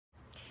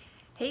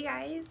Hey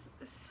guys,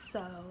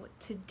 so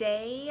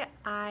today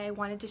I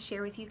wanted to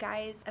share with you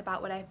guys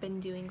about what I've been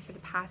doing for the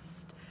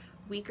past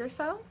week or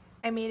so.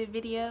 I made a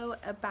video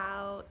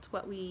about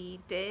what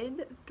we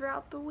did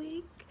throughout the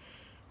week,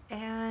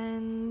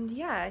 and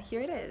yeah,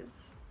 here it is.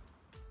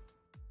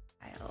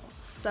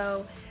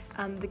 So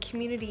the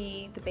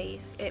community, the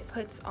base, it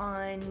puts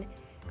on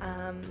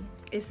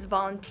is a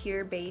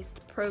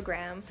volunteer-based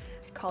program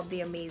called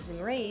The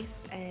Amazing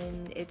Race,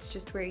 and it's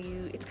just where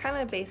it's kind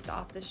of based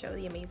off the show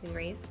The Amazing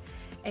Race,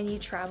 and you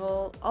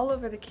travel all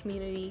over the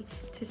community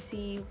to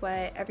see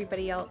what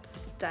everybody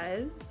else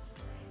does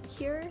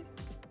here.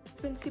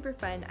 It's been super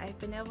fun. I've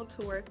been able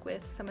to work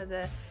with some of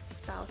the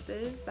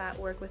spouses that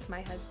work with my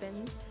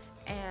husband,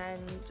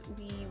 and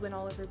we went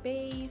all over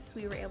base.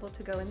 We were able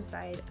to go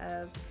inside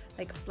of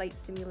like flight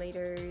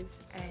simulators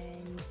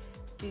and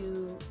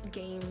do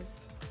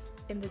games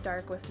in the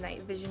dark with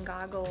night vision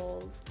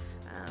goggles,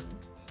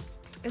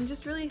 and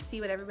just really see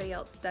what everybody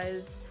else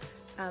does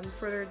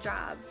for their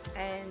jobs,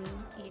 and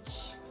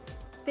each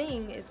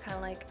thing is kind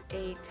of like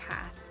a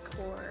task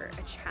or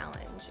a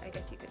challenge, I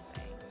guess you could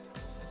say.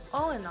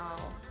 All in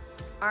all,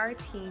 our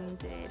team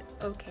did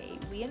okay.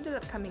 We ended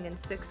up coming in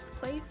 6th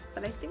place,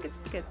 but I think it's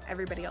because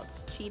everybody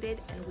else cheated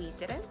and we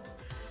didn't.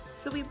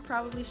 So we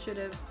probably should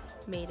have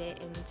made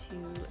it into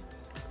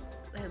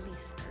at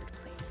least 3rd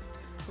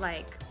place.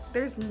 Like,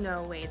 there's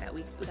no way that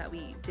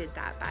we did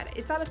that bad.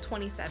 It's out of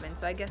 27,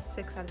 so I guess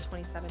 6 out of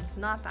 27 is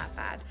not that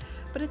bad,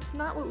 but it's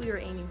not what we were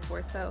aiming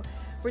for, so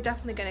we're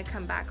definitely gonna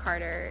come back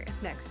harder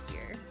next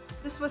year.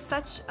 This was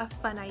such a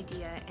fun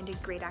idea and a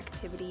great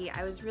activity.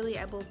 I was really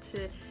able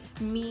to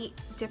meet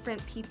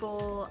different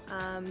people,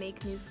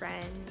 make new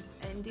friends,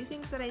 and do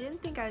things that I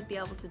didn't think I would be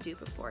able to do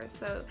before,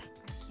 so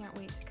I can't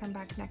wait to come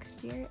back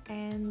next year,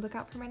 and look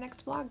out for my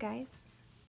next vlog, guys.